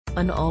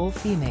An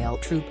all-female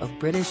troop of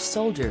British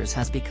soldiers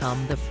has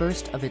become the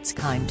first of its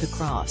kind to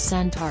cross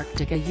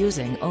Antarctica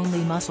using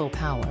only muscle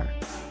power.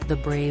 The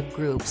brave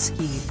group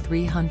skied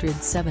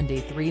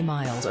 373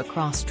 miles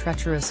across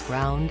treacherous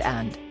ground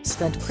and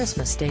spent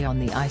Christmas Day on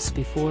the ice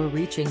before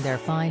reaching their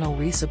final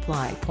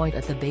resupply point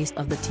at the base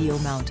of the Teal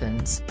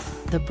Mountains.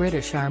 The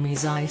British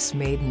Army's Ice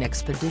Maiden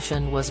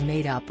expedition was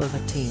made up of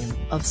a team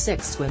of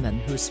 6 women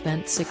who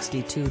spent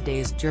 62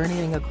 days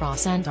journeying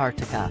across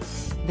Antarctica.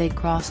 They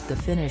crossed the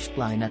finish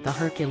line at the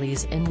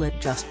Hercules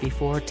Inlet just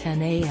before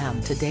 10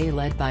 a.m. today,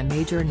 led by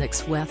Major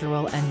Nix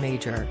Wetherill and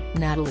Major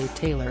Natalie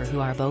Taylor,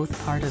 who are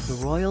both part of the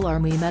Royal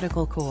Army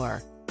Medical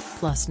Corps.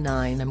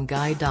 +9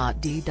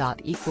 Guy.D.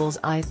 equals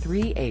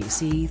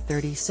I3AC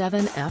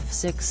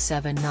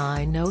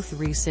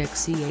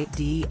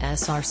 37F6790368D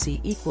SRC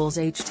equals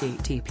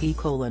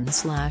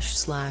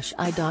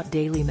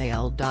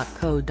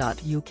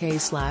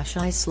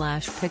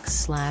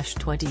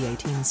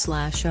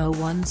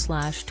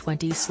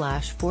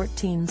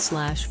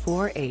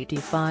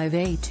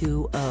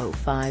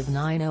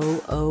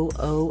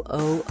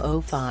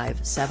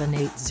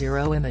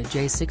image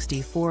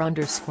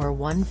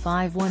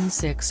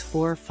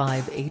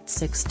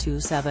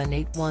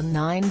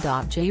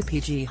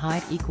A64_15164586278119.jpg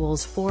height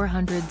equals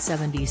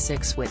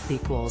 476 width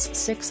equals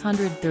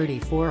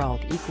 634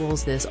 alt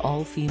equals This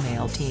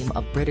all-female team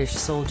of British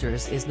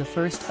soldiers is the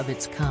first of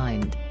its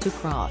kind to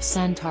cross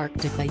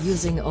Antarctica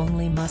using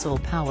only muscle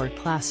power.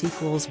 Class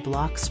equals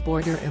blocks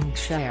border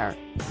share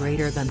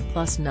greater than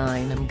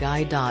 +9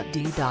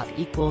 Guy.D.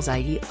 equals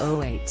IE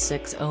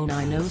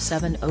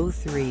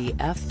 0860907003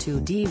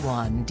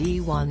 F2D1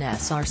 D1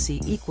 SRC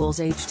equals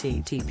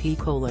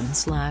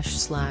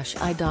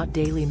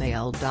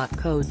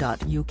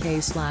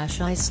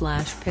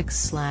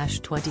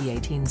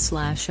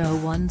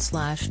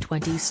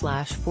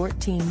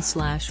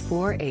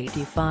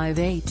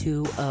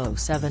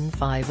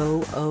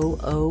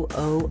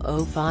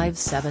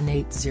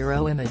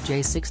image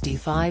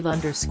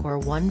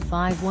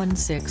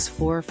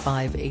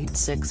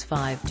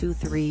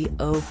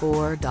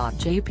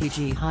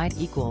A65_158645865304.jpg height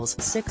equals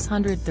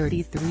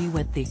 633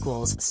 width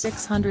equals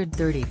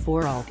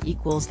 634 alt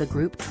equals The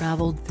group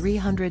traveled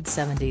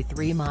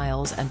 373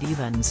 miles and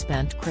even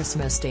spent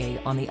Christmas Day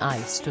on the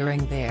ice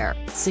during their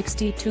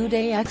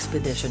 62-day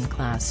expedition.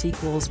 Class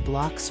equals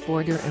blocks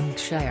border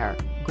share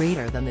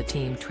greater than The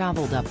team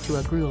traveled up to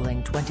a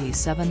grueling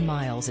 27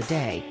 miles a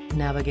day,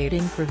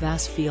 navigating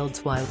crevasse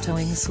fields while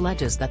towing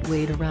sledges that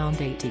weighed around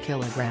 80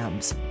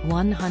 kilograms,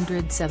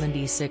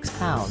 176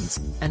 pounds,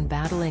 and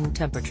battling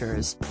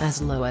temperatures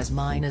as low as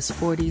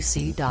 -40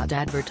 C.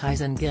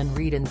 Advertising and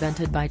read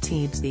invented by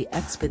Teebs. The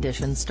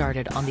expedition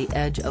started on the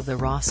edge of the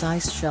Ross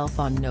Ice Shelf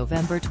on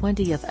November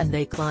 20 and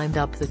they climbed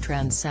up the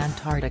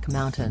Transantarctic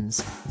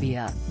Mountains,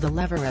 via the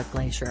Leverett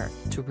Glacier,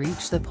 to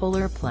reach the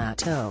Polar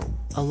Plateau,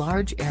 a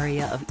large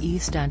area of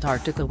East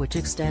Antarctica which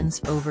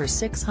extends over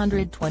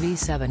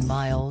 627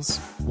 miles,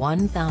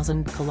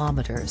 1,000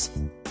 kilometers.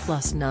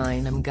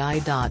 +9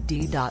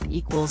 Guy.D.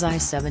 equals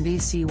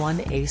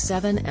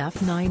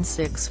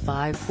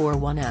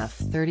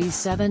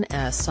I70C1A7F96541F37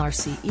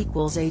 SRC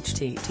equals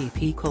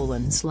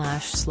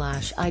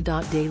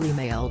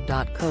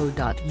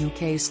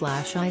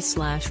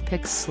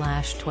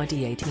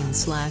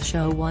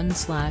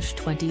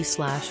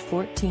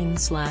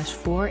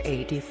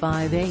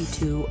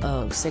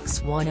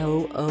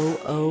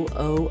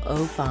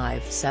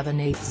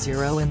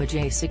image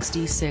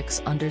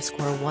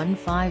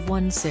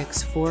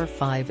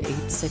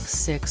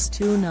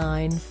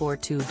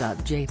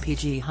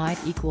A66_1586462942.jpg height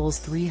equals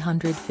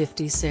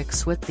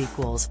 356 width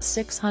equals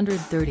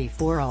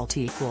 634 alt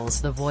equals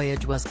The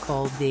voyage was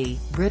called the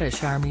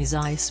British Army's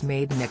Ice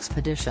Maiden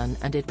expedition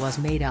and it was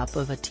made up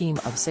of a team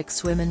of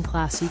 6 women.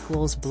 Class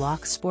equals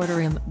blocks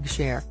border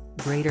share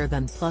greater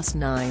than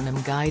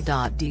 +9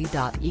 Guy.D.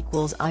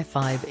 equals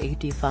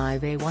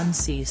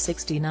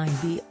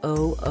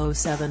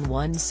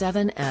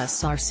I585A1C69B00717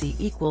 SRC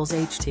equals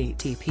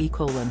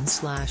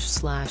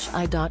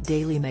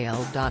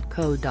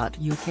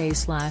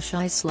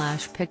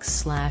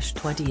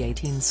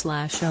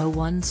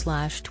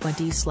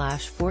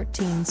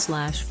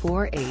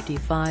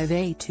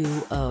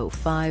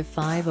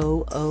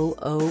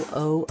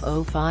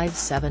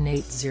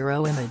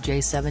image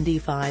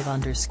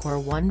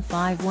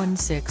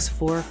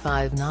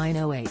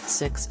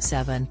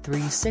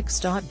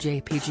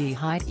A75_1516459086736.jpg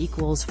height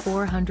equals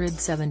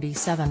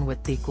 477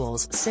 width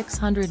equals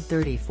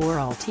 634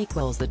 alt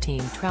equals The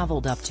team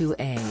traveled up to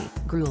a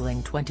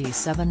grueling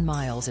 27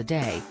 miles a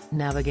day,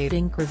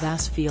 navigating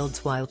crevasse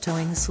fields while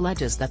towing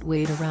sledges that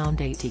weighed around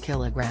 80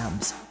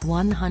 kilograms,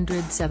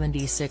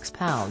 176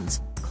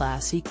 pounds.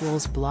 Class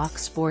equals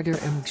blocks border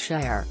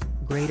share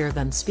greater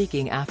than.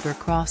 Speaking after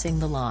crossing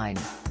the line,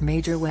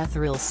 Major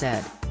Wetherill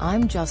said,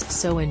 "I'm just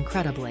so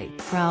incredibly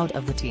proud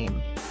of the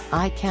team.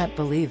 I can't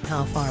believe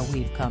how far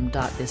we've come.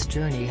 This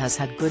journey has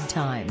had good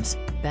times,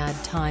 bad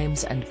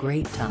times and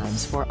great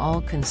times for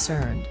all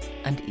concerned,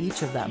 and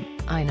each of them,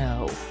 I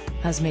know,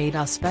 has made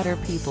us better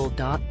people.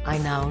 I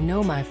now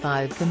know my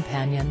 5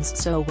 companions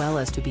so well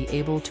as to be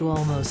able to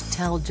almost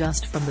tell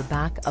just from the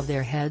back of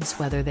their heads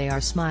whether they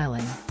are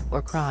smiling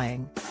or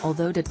crying,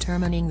 although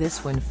determining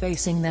this when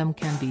facing them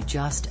can be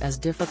just as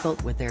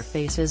difficult with their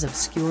faces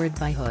obscured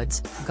by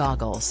hoods,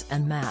 goggles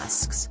and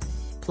masks.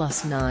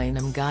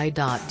 +9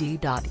 mguy.d.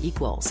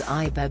 equals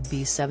ibeb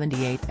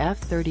b78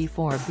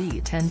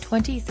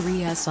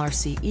 f34b1023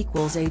 src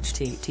equals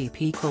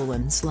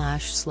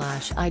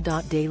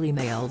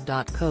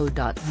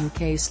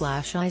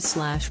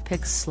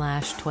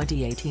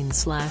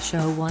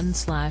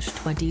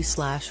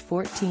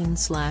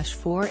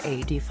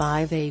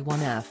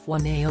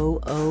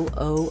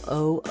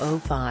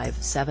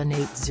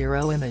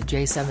image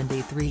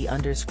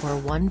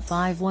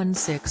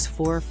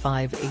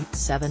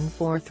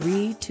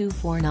A73_1516458743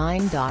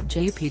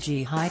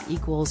 2249.jpg height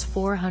equals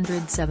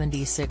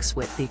 476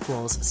 width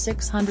equals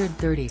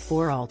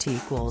 634 alt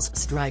equals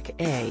strike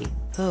A,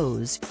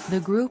 pose. The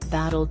group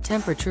battled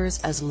temperatures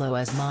as low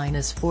as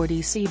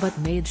 -40 C but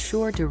made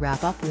sure to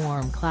wrap up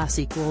warm. Class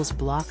equals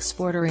block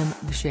sporter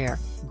img share,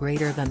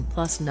 greater than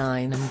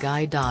 +9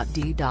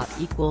 mguy.d.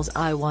 equals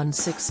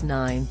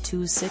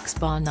I16926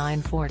 ba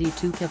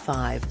 942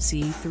 K5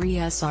 C3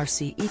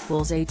 src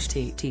equals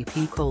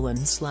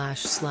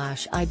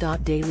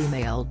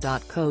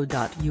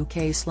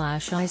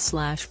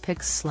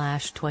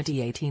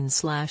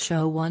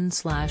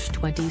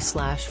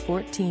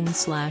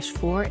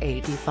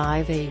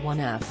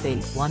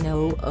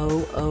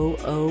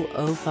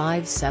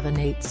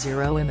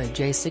image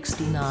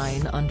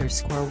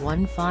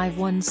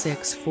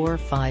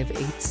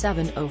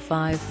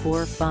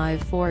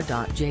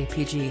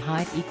A69_15164587054544.jpg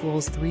height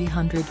equals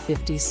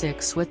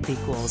 356 width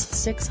equals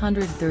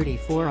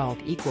 634 alt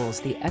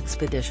equals The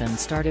expedition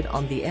started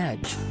on the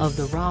edge of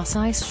the Ross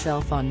Ice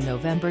Shelf on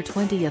November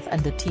 20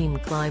 and the team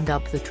climbed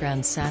up the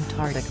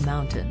Transantarctic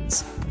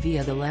Mountains,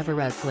 via the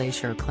Leverett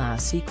Glacier.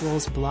 Class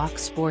equals block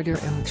sporter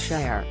img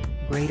share,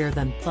 greater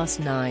than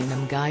 +9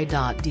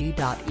 mguy.d.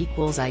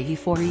 equals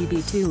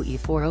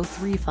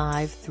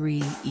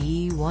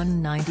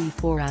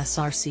IE4EB2E40353E194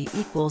 src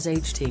equals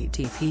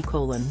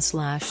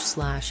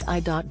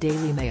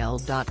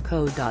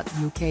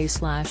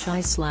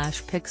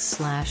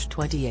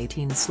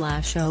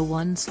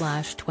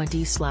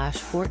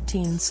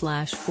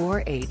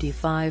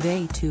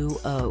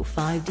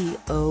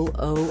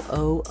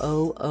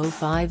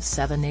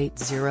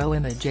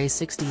image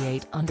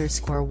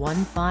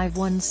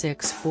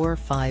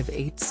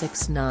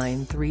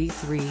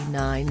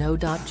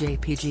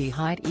A68_151645869339.jpg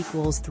height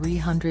equals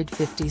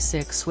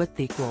 356 width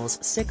equals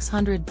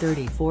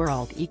 634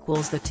 alt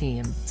equals The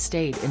team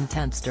stayed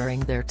intense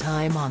during their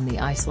time on the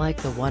ice like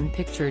the one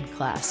pictured.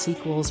 Class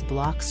equals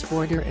block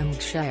sporter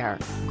img share,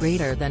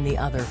 greater than The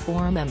other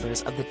 4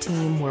 members of the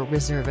team were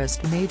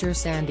Reservist Major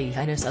Sandy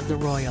Hennis of the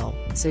Royal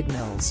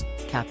Signals,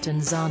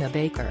 Captain Zana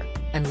Baker,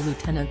 and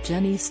Lieutenant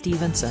Jenny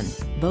Stevenson,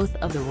 both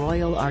of the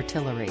Royal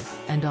Artillery,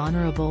 and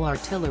Honourable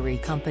Artillery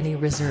Company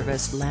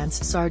Reservist Lance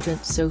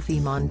Sergeant Sophie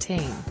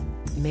Montaigne.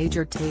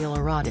 Major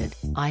Taylor added,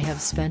 "I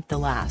have spent the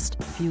last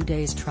few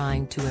days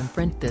trying to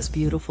imprint this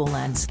beautiful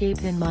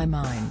landscape in my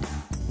mind.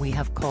 We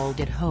have called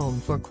it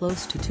home for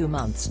close to 2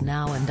 months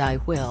now and I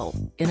will,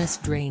 in a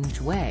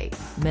strange way,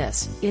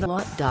 miss it a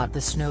lot.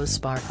 The snow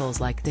sparkles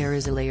like there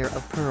is a layer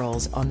of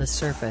pearls on the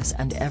surface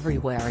and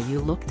everywhere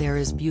you look there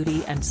is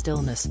beauty and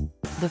stillness.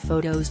 The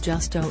photos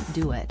just don't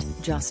do it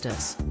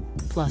justice."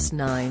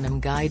 +9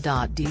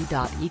 mguy.d.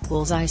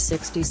 equals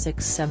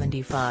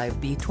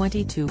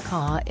I6675B22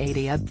 Ka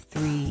 80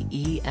 eb3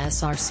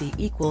 ESRC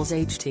equals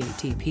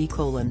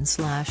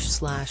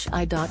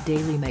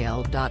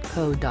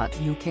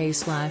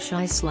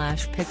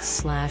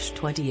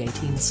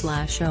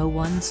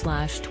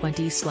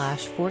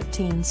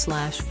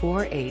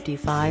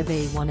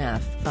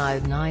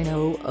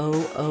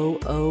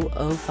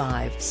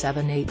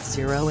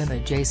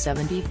image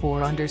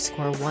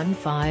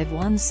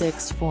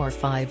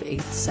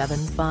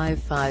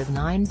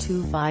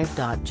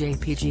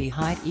A74_154557555925.jpg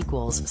height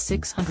equals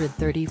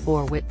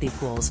 634 width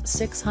equals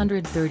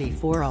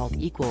 634 alt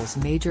equals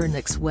Major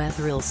Nix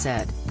Wetherill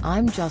said,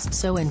 "I'm just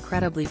so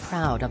incredibly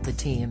proud of the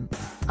team.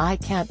 I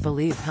can't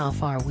believe how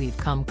far we've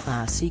come."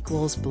 Class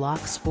equals block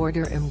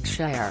sporter img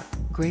share,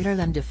 greater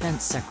than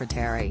Defense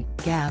Secretary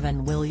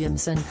Gavin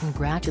Williamson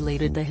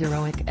congratulated the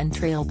heroic and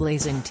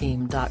trailblazing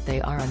team. "They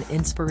are an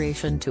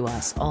inspiration to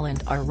us all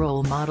and are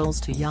role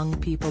models to young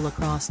people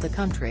across the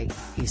country,"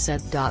 he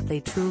said. "They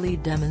truly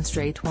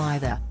demonstrate why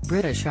the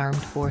British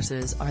Armed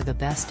Forces are the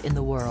best in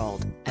the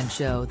world, and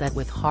show that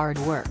with hard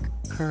work,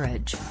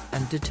 courage,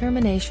 and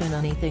determination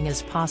anything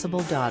is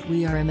possible.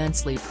 We are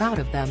immensely proud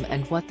of them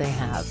and what they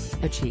have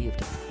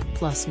achieved."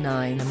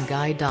 +9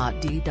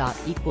 MGI.D.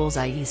 equals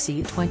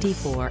IEC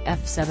 24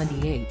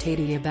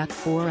 F7880 ABAC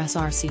 4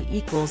 SRC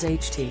equals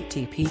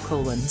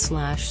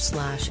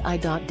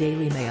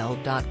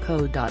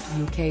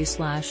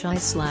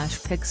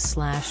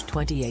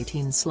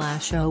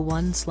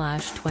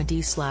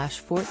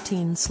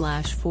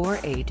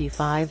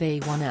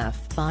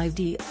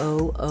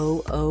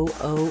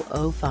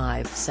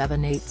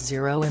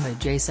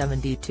image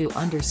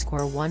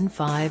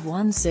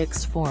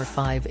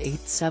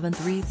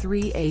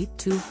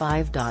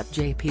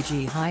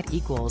A72_15164587333825. Height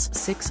equals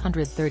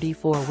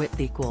 634 Width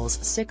equals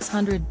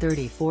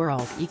 634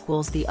 Alt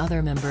equals The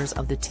other members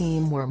of the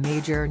team were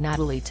Major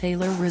Natalie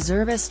Taylor,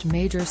 Reservist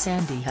Major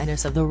Sandy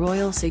Hennis of the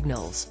Royal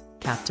Signals,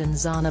 Captain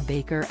Zana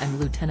Baker and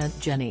Lieutenant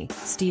Jenny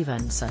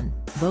Stevenson,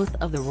 both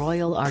of the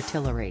Royal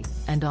Artillery,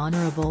 and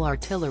Honourable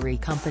Artillery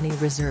Company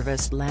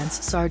Reservist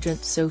Lance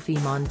Sergeant Sophie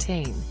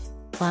Montaigne.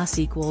 Class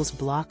equals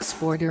Block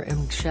Sporter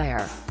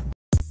Imgshire.